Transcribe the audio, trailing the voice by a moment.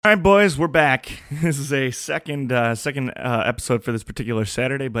All right, boys, we're back. This is a second episode for this particular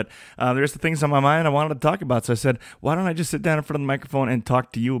Saturday, but there's the things on my mind I wanted to talk about. So I said, why don't I just sit down in front of the microphone and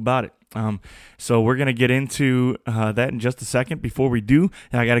talk to you about it? So we're going to get into that in just a second. Before we do,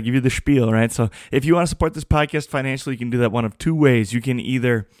 I got to give you the spiel, right? So if you want to support this podcast financially, you can do that one of two ways. You can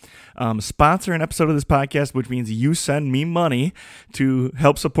either sponsor an episode of this podcast, which means you send me money to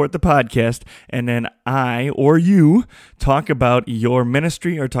help support the podcast, and then I or you talk about your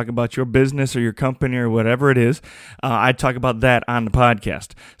ministry or talk about your business or your company or whatever it is. I talk about that on the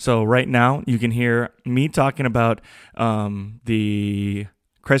podcast. So right now you can hear me talking about the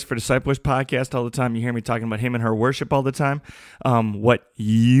Christ for Disciples podcast all the time. You hear me talking about him and her worship all the time. What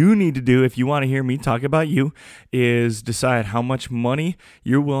you need to do if you want to hear me talk about you is decide how much money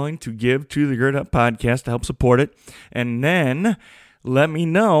you're willing to give to the Gird Up podcast to help support it. And then let me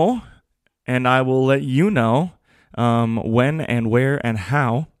know, and I will let you know when and where and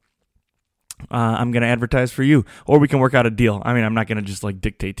how I'm going to advertise for you, or we can work out a deal. I mean, I'm not going to just like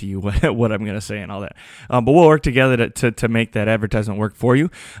dictate to you what I'm going to say and all that, but we'll work together to make that advertisement work for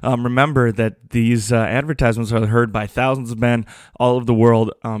you. Remember that these advertisements are heard by thousands of men all over the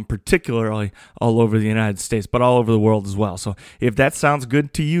world, particularly all over the United States, but all over the world as well. So if that sounds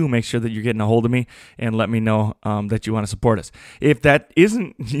good to you, make sure that you're getting a hold of me and let me know that you want to support us. If that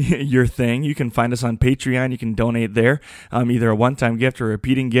isn't your thing, you can find us on Patreon. You can donate there, either a one-time gift or a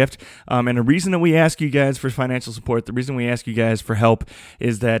repeating gift. And a reason that we ask you guys for financial support, the reason we ask you guys for help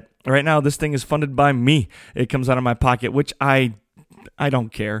is that right now this thing is funded by me. It comes out of my pocket, which I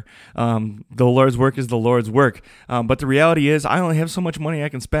don't care. The Lord's work is the Lord's work. But the reality is I only have so much money I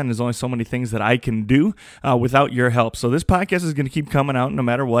can spend. There's only so many things that I can do without your help. So this podcast is going to keep coming out no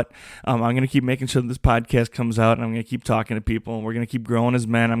matter what. I'm going to keep making sure that this podcast comes out, and I'm going to keep talking to people, and we're going to keep growing as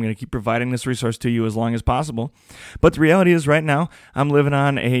men. I'm going to keep providing this resource to you as long as possible. But the reality is right now I'm living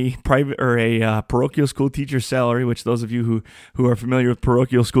on a private or a parochial school teacher salary, which those of you who are familiar with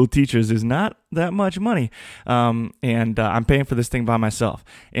parochial school teachers is not that much money. And I'm paying for this thing by myself.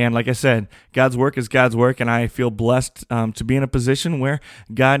 And like I said, God's work is God's work, and I feel blessed to be in a position where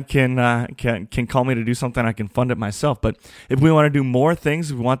God can call me to do something. I can fund it myself. But if we want to do more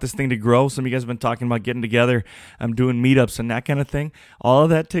things, if we want this thing to grow, some of you guys have been talking about getting together, doing meetups and that kind of thing. All of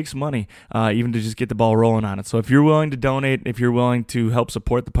that takes money, even to just get the ball rolling on it. So if you're willing to donate, if you're willing to help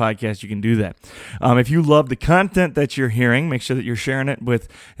support the podcast, you can do that. If you love the content that you're hearing, make sure that you're sharing it with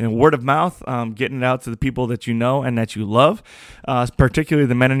word of mouth, getting it out to the people that you know and that you love, particularly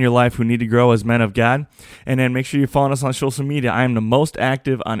the men in your life who need to grow as men of God. And then make sure you're following us on social media. I am the most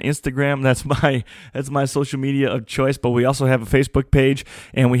active on Instagram. That's my social media of choice. But we also have a Facebook page,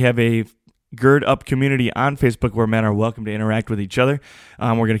 and we have a Gird Up community on Facebook where men are welcome to interact with each other.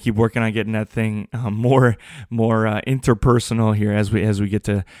 We're going to keep working on getting that thing more interpersonal here as we get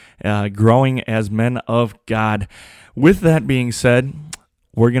to growing as men of God. With that being said,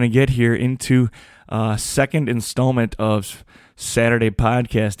 we're going to get here into second installment of Saturday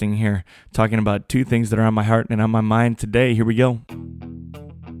podcasting here, talking about two things that are on my heart and on my mind today. Here we go.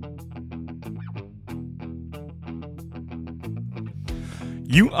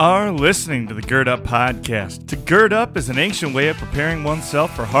 You are listening to the Gird Up Podcast. To gird up is an ancient way of preparing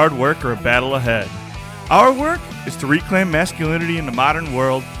oneself for hard work or a battle ahead. Our work is to reclaim masculinity in the modern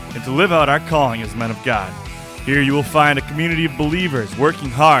world and to live out our calling as men of God. Here you will find a community of believers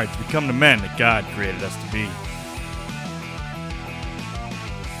working hard to become the men that God created us to be.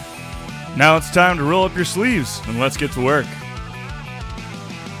 Now it's time to roll up your sleeves and let's get to work.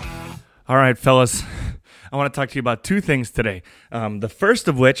 All right, fellas. I want to talk to you about two things today. The first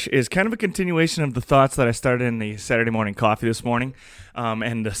of which is kind of a continuation of the thoughts that I started in the Saturday morning coffee this morning.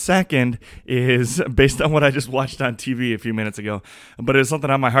 And the second is based on what I just watched on TV a few minutes ago. But it was something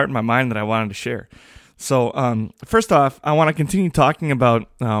on my heart and my mind that I wanted to share. So first off, I want to continue talking about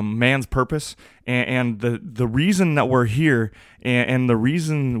man's purpose and the reason that we're here and the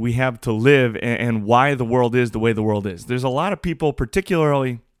reason we have to live and why the world is the way the world is. There's a lot of people,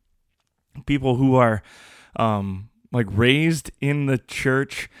 particularly people who are like raised in the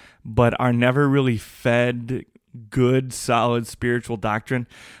church but are never really fed good, solid spiritual doctrine.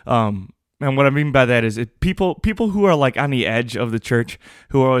 And what I mean by that is people who are like on the edge of the church,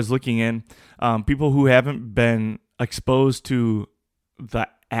 who are always looking in, people who haven't been exposed to the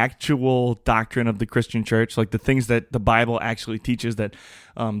actual doctrine of the Christian church, like the things that the Bible actually teaches, that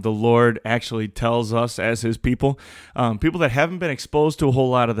the Lord actually tells us as his people. People that haven't been exposed to a whole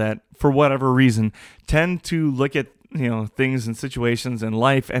lot of that for whatever reason tend to look at things and situations in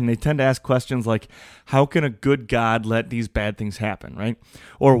life, and they tend to ask questions like, how can a good God let these bad things happen, right?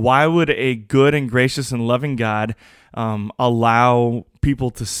 Or why would a good and gracious and loving God allow people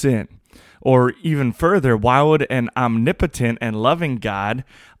to sin? Or even further, why would an omnipotent and loving God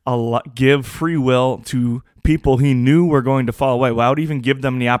give free will to people he knew were going to fall away? Why would he even give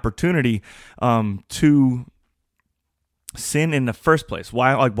them the opportunity to sin in the first place?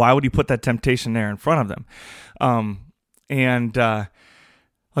 Why would he put that temptation there in front of them?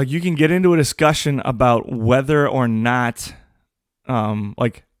 You can get into a discussion about whether or not,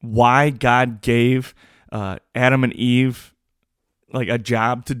 why God gave Adam and Eve a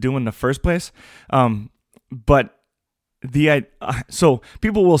job to do in the first place. So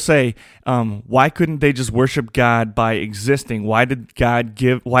people will say, why couldn't they just worship God by existing? Why did God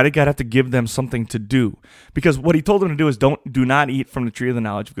have to give them something to do? Because what he told them to do is do not eat from the tree of the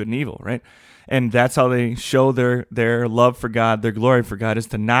knowledge of good and evil, right? And that's how they show their love for God, their glory for God, is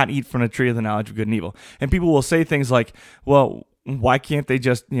to not eat from the tree of the knowledge of good and evil. And people will say things like, well, why can't they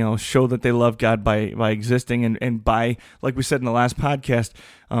just, show that they love God by existing and by, like we said in the last podcast,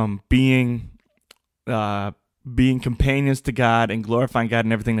 being companions to God and glorifying God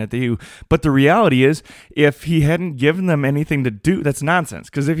in everything that they do. But the reality is, if he hadn't given them anything to do, that's nonsense.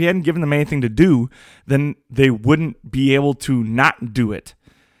 Because if he hadn't given them anything to do, then they wouldn't be able to not do it.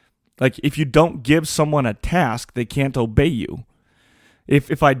 Like, if you don't give someone a task, they can't obey you.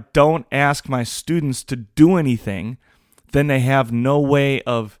 If I don't ask my students to do anything, then they have no way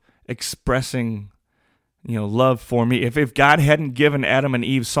of expressing, love for me. If God hadn't given Adam and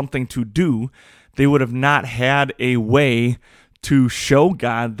Eve something to do, they would have not had a way to show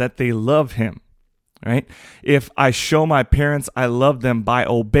God that they love him, right? If I show my parents I love them by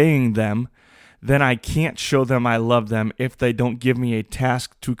obeying them, then I can't show them I love them if they don't give me a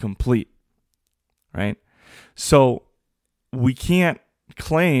task to complete, right? So we can't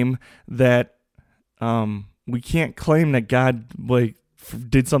claim that God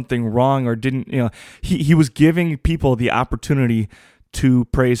did something wrong or didn't. He was giving people the opportunity to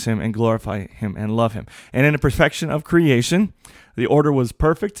praise him and glorify him and love him. And in the perfection of creation, the order was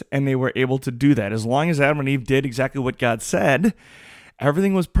perfect, and they were able to do that. As long as Adam and Eve did exactly what God said,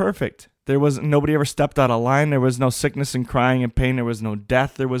 everything was perfect. Nobody ever stepped out of line. There was no sickness and crying and pain. There was no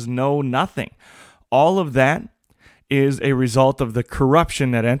death. There was no nothing. All of that is a result of the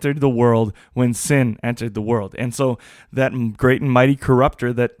corruption that entered the world when sin entered the world. And so that great and mighty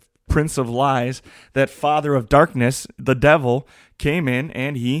corrupter, that prince of lies, that father of darkness, the devil, came in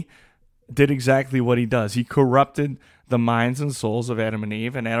and he did exactly what he does. He corrupted the minds and souls of Adam and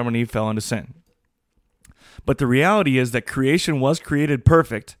Eve fell into sin. But the reality is that creation was created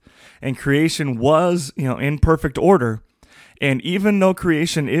perfect, and creation was, in perfect order. And even though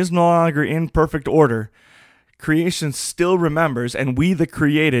creation is no longer in perfect order, creation still remembers, and we, the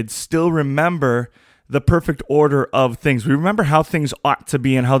created, still remember the perfect order of things. We remember how things ought to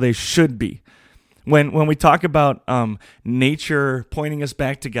be and how they should be. When we talk about nature pointing us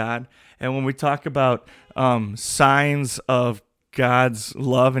back to God, and when we talk about signs of God's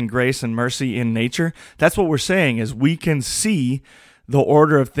love and grace and mercy in nature, that's what we're saying, is we can see the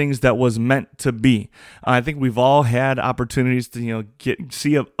order of things that was meant to be. I think we've all had opportunities to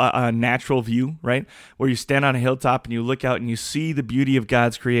see a natural view, right? Where you stand on a hilltop and you look out and you see the beauty of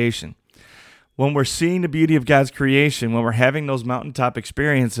God's creation. When we're seeing the beauty of God's creation, when we're having those mountaintop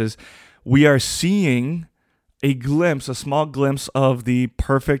experiences, we are seeing a small glimpse of the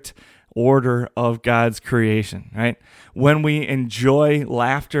perfect order of God's creation, right? When we enjoy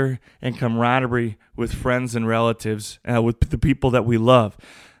laughter and camaraderie with friends and relatives, with the people that we love,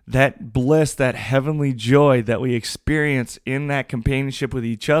 that bliss, that heavenly joy that we experience in that companionship with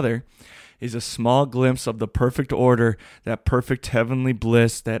each other is a small glimpse of the perfect order, that perfect heavenly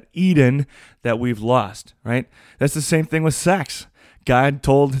bliss, that Eden that we've lost, right? That's the same thing with sex. God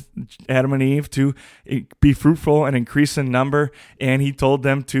told Adam and Eve to be fruitful and increase in number, and he told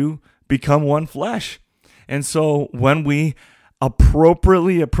them to become one flesh. And so when we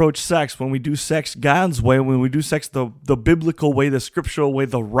appropriately approach sex, when we do sex God's way, when we do sex the biblical way, the scriptural way,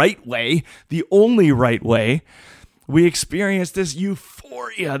 the right way, the only right way, we experience this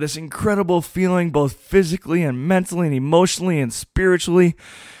euphoria, this incredible feeling, both physically and mentally and emotionally and spiritually.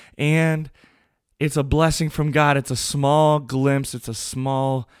 And it's a blessing from God. It's a small glimpse. It's a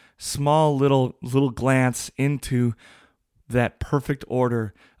small little glance into that perfect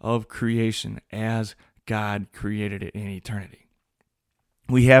order of creation as God created it in eternity.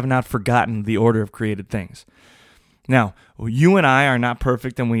 We have not forgotten the order of created things. Now, you and I are not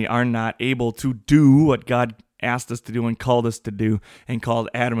perfect, and we are not able to do what God asked us to do and called us to do and called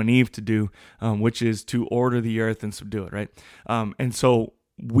Adam and Eve to do, which is to order the earth and subdue it, right? And so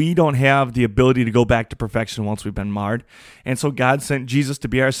we don't have the ability to go back to perfection once we've been marred. And so God sent Jesus to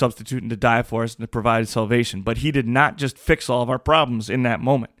be our substitute and to die for us and to provide salvation. But he did not just fix all of our problems in that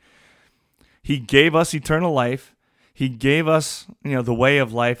moment. He gave us eternal life. He gave us, the way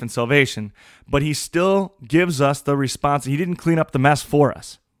of life and salvation, but he still gives us the response. He didn't clean up the mess for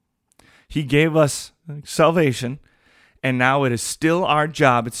us. He gave us salvation, and now it is still our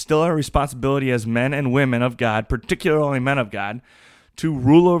job. It's still our responsibility as men and women of God, particularly men of God, to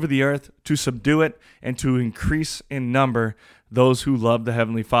rule over the earth, to subdue it, and to increase in number those who love the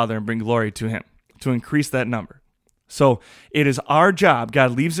Heavenly Father and bring glory to him, to increase that number. So it is our job.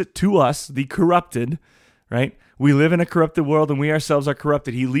 God leaves it to us, the corrupted, right? We live in a corrupted world and we ourselves are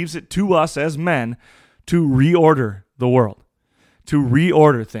corrupted. He leaves it to us as men to reorder the world, to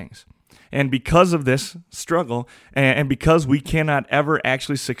reorder things. And because of this struggle, and because we cannot ever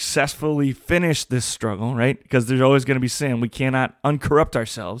actually successfully finish this struggle, right? Because there's always going to be sin. We cannot uncorrupt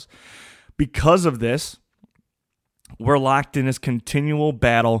ourselves. Because of this, we're locked in this continual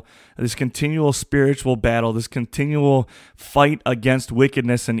battle, this continual spiritual battle, this continual fight against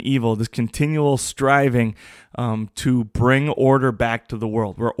wickedness and evil, this continual striving to bring order back to the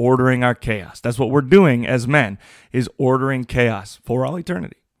world. We're ordering our chaos. That's what we're doing as men, is ordering chaos for all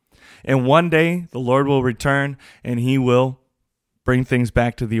eternity. And one day, the Lord will return, and he will bring things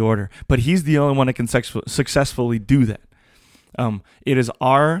back to the order. But he's the only one that can successfully do that. It is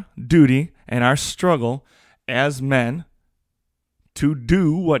our duty and our struggle as men to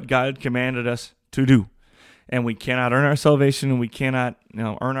do what God commanded us to do. And we cannot earn our salvation, and we cannot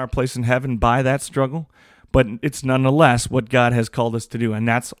earn our place in heaven by that struggle, but it's nonetheless what God has called us to do. And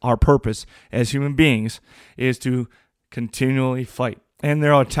that's our purpose as human beings, is to continually fight. And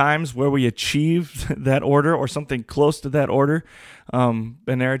there are times where we achieve that order or something close to that order, and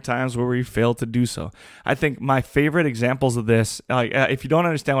there are times where we fail to do so. I think my favorite examples of this, if you don't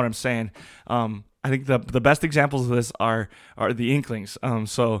understand what I'm saying, I think the best examples of this are the Inklings.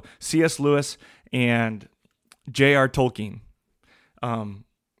 So C.S. Lewis and J.R. Tolkien.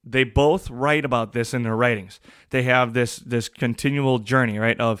 They both write about this in their writings. They have this continual journey,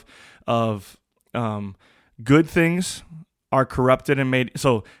 right, of good things are corrupted and made.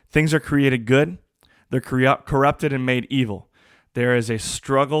 So things are created good. They're corrupted and made evil. There is a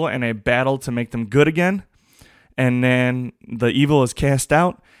struggle and a battle to make them good again. And then the evil is cast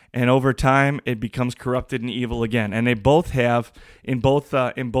out, and over time it becomes corrupted and evil again. And they both have in both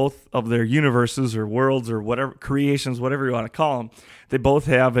of their universes or worlds or whatever creations, whatever you want to call them, they both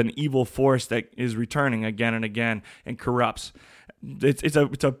have an evil force that is returning again and again and corrupts. It's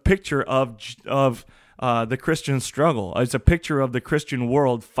a picture of the Christian struggle. It's a picture of the Christian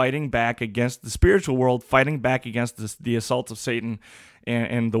world fighting back against the spiritual world, fighting back against the assaults of Satan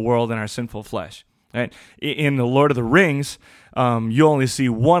and the world and our sinful flesh. Right? In the Lord of the Rings, you only see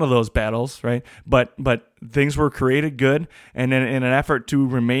one of those battles, right? But things were created good, and then in an effort to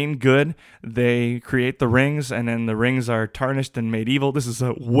remain good, they create the rings, and then the rings are tarnished and made evil. This is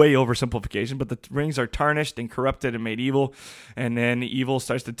a way oversimplification, but the rings are tarnished and corrupted and made evil, and then evil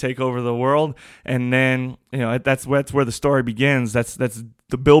starts to take over the world, and then that's where the story begins. That's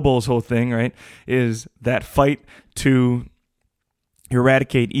the Bilbo's whole thing, right? Is that fight to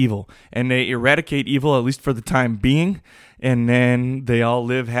eradicate evil, and they eradicate evil, at least for the time being, and then they all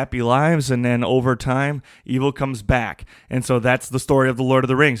live happy lives, and then over time evil comes back. And so that's the story of the Lord of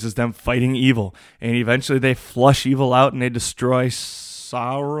the Rings, is them fighting evil, and eventually they flush evil out and they destroy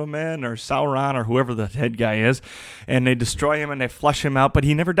Sauron or whoever the head guy is, and they destroy him and they flush him out, but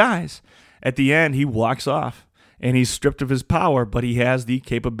he never dies. At the end he walks off, and he's stripped of his power, but he has the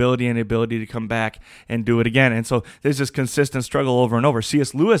capability and ability to come back and do it again. And so there's this consistent struggle over and over.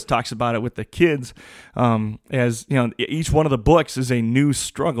 C.S. Lewis talks about it with the kids, as each one of the books is a new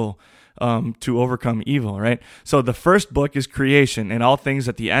struggle to overcome evil, right? So the first book is creation, and all things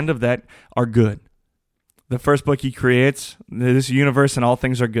at the end of that are good. The first book, he creates this universe, and all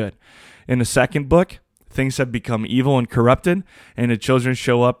things are good. In the second book, things have become evil and corrupted, and the children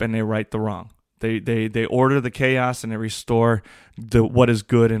show up and they right the wrong. They order the chaos and they restore what is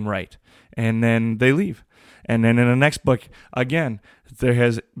good and right. And then they leave. And then in the next book, again, there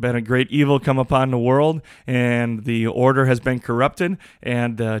has been a great evil come upon the world, and the order has been corrupted,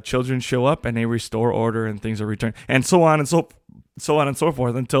 and the children show up and they restore order and things are returned. And so on and so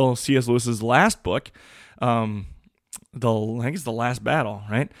forth until C.S. Lewis's last book, I think it's The Last Battle,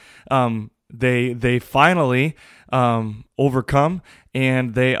 right? They finally overcome,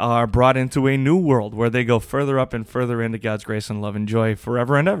 and they are brought into a new world where they go further up and further into God's grace and love and joy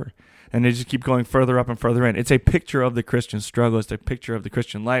forever and ever. And they just keep going further up and further in. It's a picture of the Christian struggle. It's a picture of the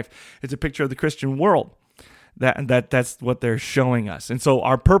Christian life. It's a picture of the Christian world. That's what they're showing us. And so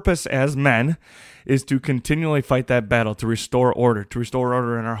our purpose as men is to continually fight that battle, to restore order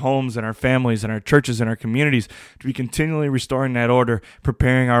in our homes and our families and our churches and our communities, to be continually restoring that order,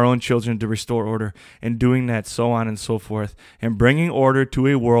 preparing our own children to restore order, and doing that so on and so forth, and bringing order to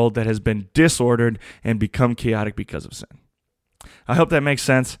a world that has been disordered and become chaotic because of sin. I hope that makes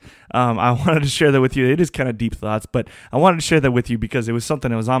sense. I wanted to share that with you. It is kind of deep thoughts, but I wanted to share that with you because it was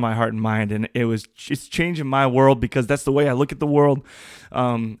something that was on my heart and mind, and it's changing my world because that's the way I look at the world,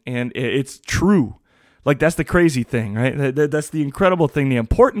 and it's true. Like, that's the crazy thing, right? That's the incredible thing. The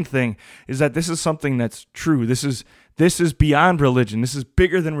important thing is that this is something that's true. This is beyond religion. This is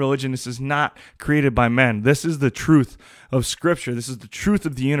bigger than religion. This is not created by men. This is the truth of Scripture. This is the truth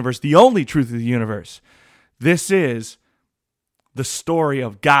of the universe, the only truth of the universe. This is the story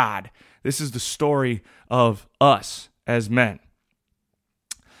of God. This is the story of us as men.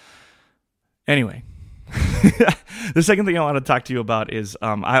 Anyway, the second thing I want to talk to you about is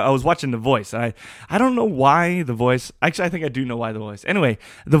I was watching The Voice. I don't know why The Voice. Actually, I think I do know why The Voice. Anyway,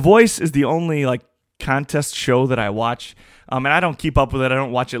 The Voice is the only contest show that I watch. And I don't keep up with it. I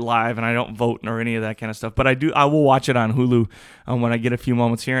don't watch it live, and I don't vote or any of that kind of stuff. But I will watch it on Hulu when I get a few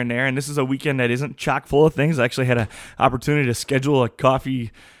moments here and there. And this is a weekend that isn't chock full of things. I actually had an opportunity to schedule a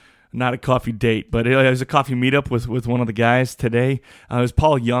coffee, not a coffee date, but it was a coffee meetup with one of the guys today. It was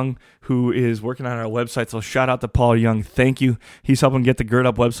Paul Young, who is working on our website. So shout out to Paul Young. Thank you. He's helping get the Gird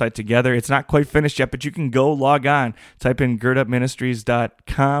Up website together. It's not quite finished yet, but you can go log on, type in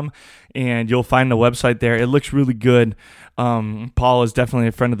girdupministries.com, and you'll find the website there. It looks really good. Paul is definitely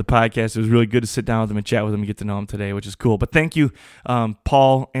a friend of the podcast. It was really good to sit down with him and chat with him and get to know him today, which is cool. But thank you,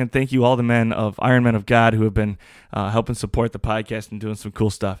 Paul, and thank you all the men of Iron Men of God who have been helping support the podcast and doing some cool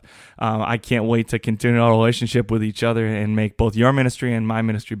stuff. I can't wait to continue our relationship with each other and make both your ministry and my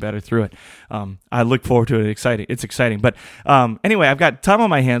ministry better through it. I look forward to it. It's exciting. But anyway, I've got time on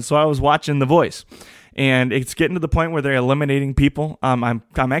my hands, so I was watching The Voice. And it's getting to the point where they're eliminating people. I'm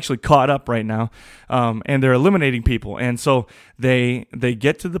actually caught up right now, and they're eliminating people. And so they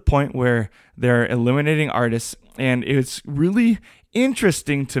get to the point where they're eliminating artists, and it's really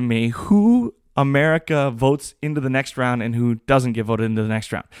interesting to me who America votes into the next round and who doesn't get voted into the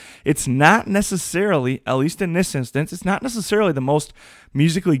next round. It's not necessarily, at least in this instance, it's not necessarily the most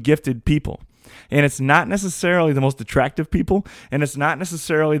musically gifted people. And it's not necessarily the most attractive people, and it's not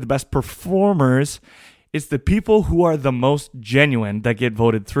necessarily the best performers. It's the people who are the most genuine that get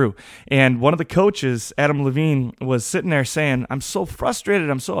voted through. And one of the coaches, Adam Levine, was sitting there saying, I'm so frustrated,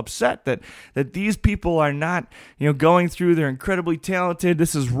 I'm so upset that these people are not, going through. They're incredibly talented.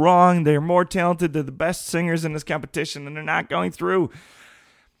 This is wrong. They're more talented. They're the best singers in this competition, and they're not going through.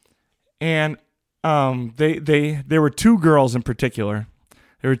 And there were two girls in particular.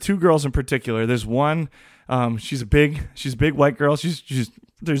 There's one, she's a big white girl.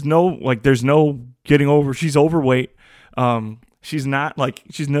 There's no getting over. She's overweight. She's never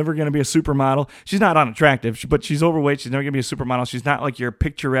going to be a supermodel. She's not unattractive, but she's overweight. She's never going to be a supermodel. She's not like your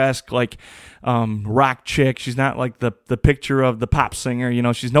picturesque, rock chick. She's not like the picture of the pop singer.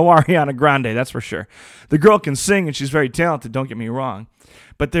 She's no Ariana Grande, that's for sure. The girl can sing and she's very talented, don't get me wrong.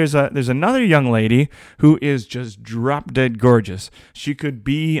 But there's another young lady who is just drop dead gorgeous. She could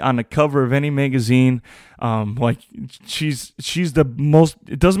be on the cover of any magazine. She's the most.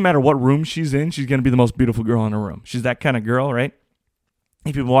 It doesn't matter what room she's in. She's gonna be the most beautiful girl in the room. She's that kind of girl, right?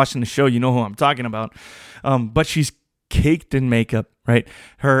 If you've been watching the show, you know who I'm talking about. But she's caked in makeup, right?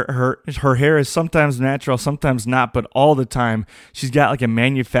 Her hair is sometimes natural, sometimes not, but all the time she's got like a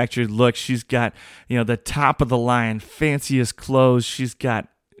manufactured look. She's got the top of the line, fanciest clothes. She's got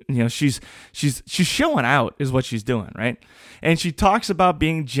she's showing out is what she's doing, right? And she talks about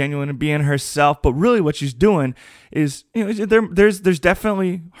being genuine and being herself, but really what she's doing is there's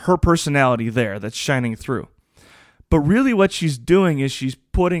definitely her personality there that's shining through. But really what she's doing is she's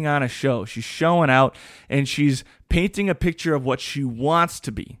putting on a show. She's showing out, and she's painting a picture of what she wants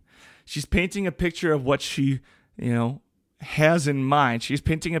to be. She's painting a picture of what she, has in mind. She's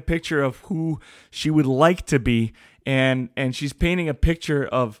painting a picture of who she would like to be, and she's painting a picture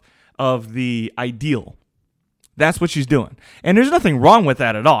of the ideal. That's what she's doing. And there's nothing wrong with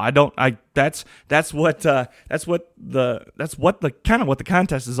that at all. That's what the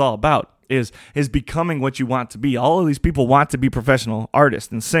contest is all about. Is becoming what you want to be. All of these people want to be professional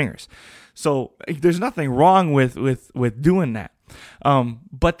artists and singers. So there's nothing wrong with doing that.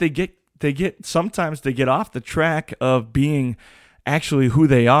 But sometimes they get off the track of being actually who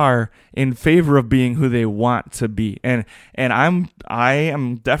they are in favor of being who they want to be. And I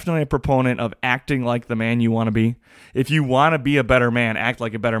am definitely a proponent of acting like the man you want to be. If you want to be a better man, act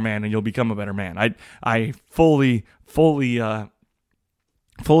like a better man, and you'll become a better man. I fully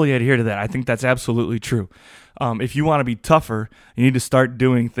adhere to that. I think that's absolutely true. If you want to be tougher, you need to start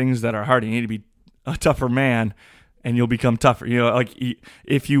doing things that are hard. You need to be a tougher man, and you'll become tougher. Like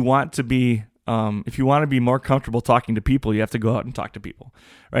if you want to be more comfortable talking to people, you have to go out and talk to people,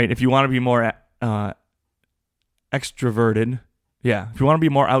 right? If you want to be more extroverted, if you want to be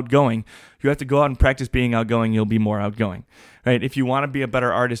more outgoing, you have to go out and practice being outgoing. You'll be more outgoing, right? If you want to be a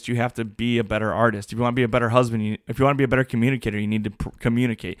better artist, you have to be a better artist. If you want to be a better husband, if you want to be a better communicator, you need to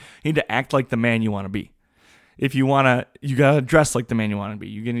communicate. You need to act like the man you want to be. If you gotta dress like the man you want to be.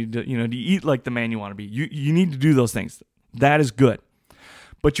 You need to, to eat like the man you want to be. You need to do those things. That is good,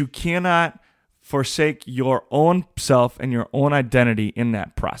 but you cannot forsake your own self and your own identity in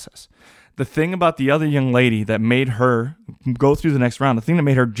that process. The thing about the other young lady that made her go through the next round, the thing that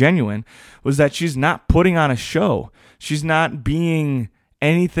made her genuine, was that she's not putting on a show. She's not being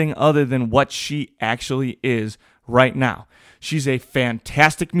anything other than what she actually is right now. She's a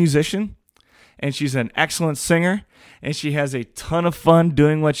fantastic musician, and she's an excellent singer, and she has a ton of fun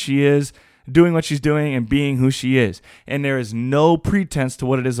doing what she's doing and being who she is. And there is no pretense to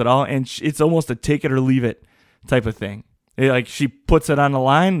what it is at all, and it's almost a take it or leave it type of thing. Like she puts it on the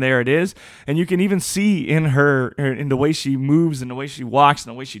line, there it is, and you can even see in the way she moves and the way she walks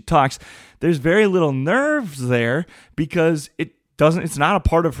and the way she talks, there's very little nerves there because it's not a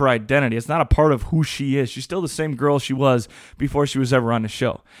part of her identity. It's not a part of who she is. She's still the same girl she was before she was ever on the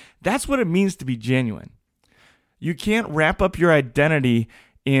show. That's what it means to be genuine. You can't wrap up your identity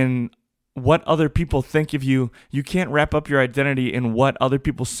in what other people think of you. You can't wrap up your identity in what other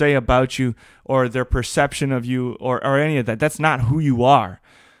people say about you or their perception of you or any of that. That's not who you are.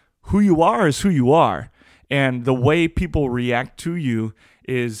 Who you are is who you are. And the way people react to you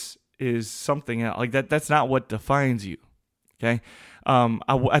is something else. Like that's not what defines you. Okay?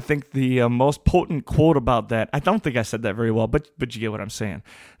 I think the most potent quote about that, I don't think I said that very well, but you get what I'm saying.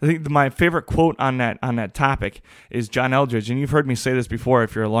 I think my favorite quote on that topic is John Eldredge, and you've heard me say this before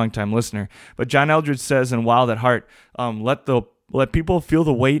if you're a longtime listener, but John Eldredge says in Wild at Heart, let people feel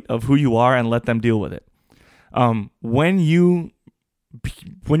the weight of who you are and let them deal with it. When you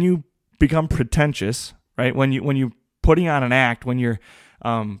become pretentious, right? When you putting on an act, when you're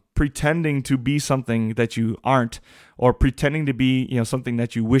pretending to be something that you aren't, or pretending to be, something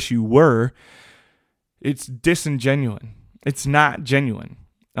that you wish you were, it's disingenuous. It's not genuine.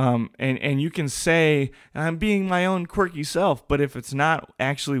 And you can say, I'm being my own quirky self, but if it's not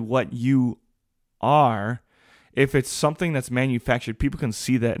actually what you are, if it's something that's manufactured, people can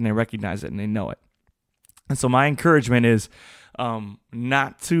see that and they recognize it and they know it. And so my encouragement is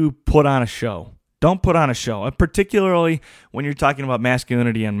not to put on a show. Don't put on a show, particularly when you're talking about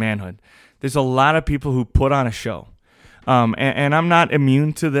masculinity and manhood. There's a lot of people who put on a show, and I'm not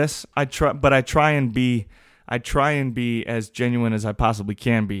immune to this. I try and be as genuine as I possibly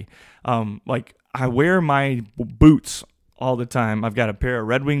can be. Like I wear my boots all the time. I've got a pair of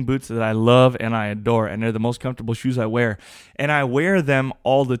Red Wing boots that I love and I adore, and they're the most comfortable shoes I wear, and I wear them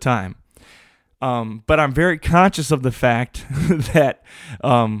all the time. But I'm very conscious of the fact that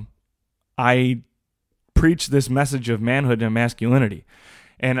I preach this message of manhood and masculinity.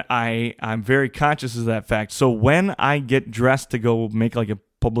 And I'm very conscious of that fact. So when I get dressed to go make like a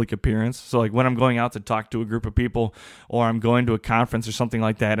public appearance, so like when I'm going out to talk to a group of people or I'm going to a conference or something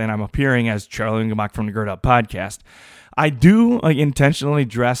like that and I'm appearing as Charlie Ungemach from the Gird Up podcast, I do intentionally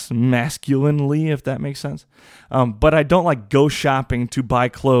dress masculinely, if that makes sense. But I don't go shopping to buy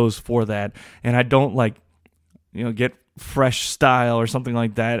clothes for that. And I don't get fresh style or something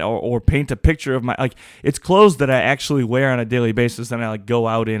like that, or paint a picture of my, it's clothes that I actually wear on a daily basis and I go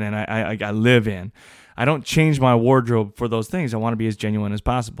out in and I live in. I don't change my wardrobe for those things. I want to be as genuine as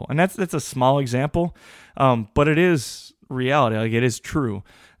possible. And that's a small example, but it is reality. It is true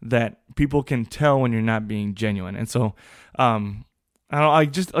that people can tell when you're not being genuine. And so, I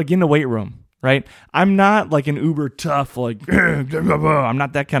just in the weight room, right? I'm not like an uber tough, I'm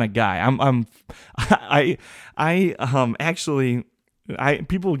not that kind of guy.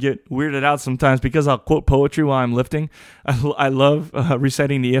 People get weirded out sometimes because I'll quote poetry while I'm lifting. I love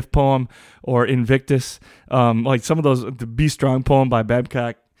reciting the If poem or Invictus, like some of those, the Be Strong poem by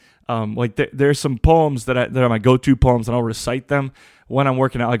Babcock. There's some poems that are my go-to poems, and I'll recite them when I'm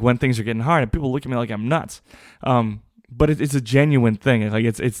working out, like when things are getting hard, and people look at me like I'm nuts. But it's a genuine thing.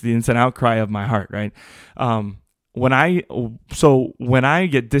 It's the instant outcry of my heart, right? When I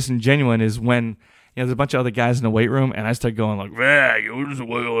get disingenuine is when, there's a bunch of other guys in the weight room, and I start going like,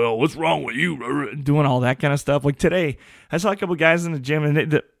 what's wrong with you? Doing all that kind of stuff. Like today, I saw a couple guys in the gym,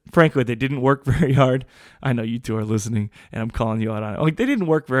 and frankly, they didn't work very hard. I know you two are listening, and I'm calling you out on it. Like they didn't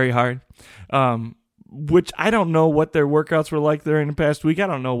work very hard, which I don't know what their workouts were like during the past week. I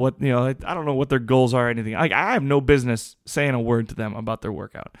don't know what I don't know what their goals are or anything. Like I have no business saying a word to them about their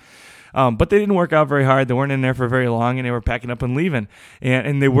workout. But they didn't work out very hard. They weren't in there for very long, and they were packing up and leaving.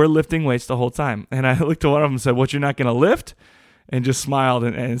 And they were lifting weights the whole time. And I looked at one of them and said, "What, you're not going to lift?" And just smiled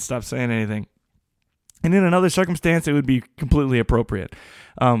and stopped saying anything. And in another circumstance, it would be completely appropriate.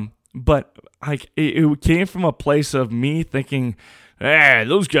 But it came from a place of me thinking,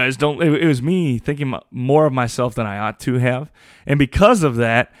 those guys don't. It was me thinking more of myself than I ought to have. And because of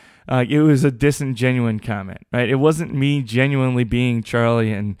that, it was a disingenuine comment, right? It wasn't me genuinely being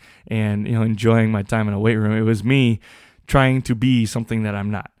Charlie and enjoying my time in a weight room. It was me trying to be something that I'm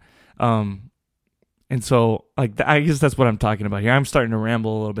not. And so I guess that's what I'm talking about here. I'm starting to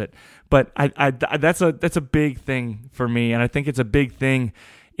ramble a little bit, but that's a big thing for me, and I think it's a big thing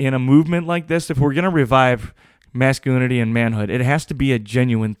in a movement like this. If we're going to revive masculinity and manhood, it has to be a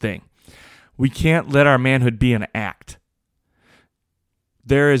genuine thing. We can't let our manhood be an act.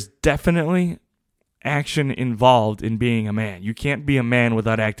 There is definitely action involved in being a man. You can't be a man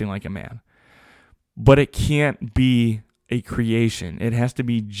without acting like a man. But it can't be a creation. It has to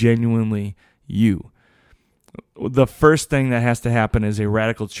be genuinely you. The first thing that has to happen is a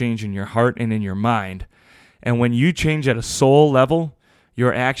radical change in your heart and in your mind. And when you change at a soul level,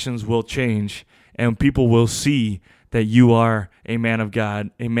 your actions will change, and people will see that you are a man of God,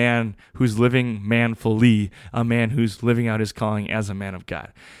 a man who's living manfully, a man who's living out his calling as a man of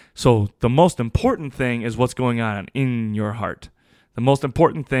God. So the most important thing is what's going on in your heart. The most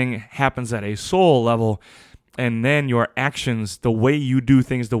important thing happens at a soul level, and then your actions, the way you do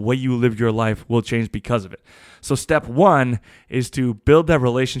things, the way you live your life will change because of it. So step one is to build that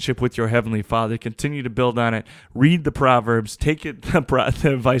relationship with your Heavenly Father. Continue to build on it. Read the Proverbs. Take the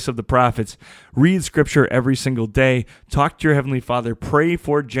advice of the prophets. Read Scripture every single day. Talk to your Heavenly Father. Pray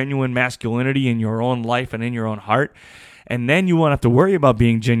for genuine masculinity in your own life and in your own heart. And then you won't have to worry about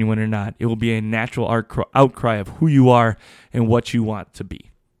being genuine or not. It will be a natural outcry of who you are and what you want to be.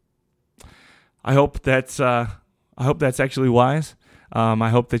 I hope that's actually wise. I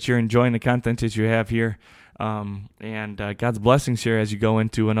hope that you're enjoying the content that you have here, and God's blessings here as you go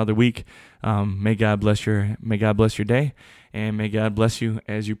into another week. May God bless your day, and may God bless you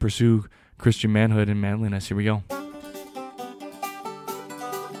as you pursue Christian manhood and manliness. Here we go.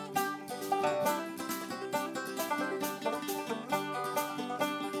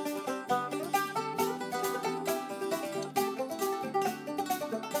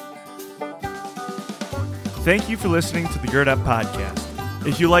 Thank you for listening to the Gird Up Podcast.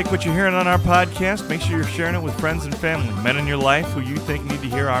 If you like what you're hearing on our podcast, make sure you're sharing it with friends and family, men in your life who you think need to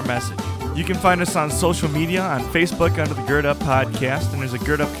hear our message. You can find us on social media, on Facebook under the Gird Up Podcast, and there's a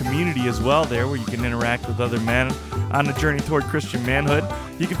Gird Up community as well there where you can interact with other men on the journey toward Christian manhood.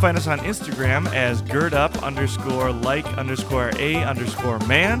 You can find us on Instagram as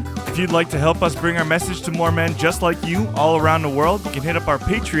girdup_like_a_man. If you'd like to help us bring our message to more men just like you all around the world, you can hit up our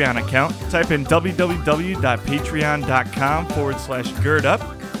Patreon account. Type in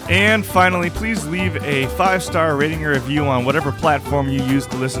www.patreon.com/girdup. And finally, please leave a 5-star rating or review on whatever platform you use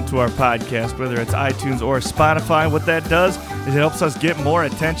to listen to our podcast, whether it's iTunes or Spotify. What that does is it helps us get more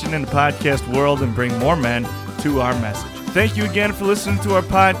attention in the podcast world and bring more men to our message. Thank you again for listening to our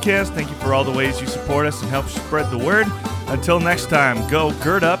podcast. Thank you for all the ways you support us and help spread the word. Until next time, go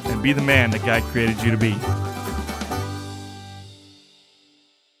gird up and be the man that God created you to be.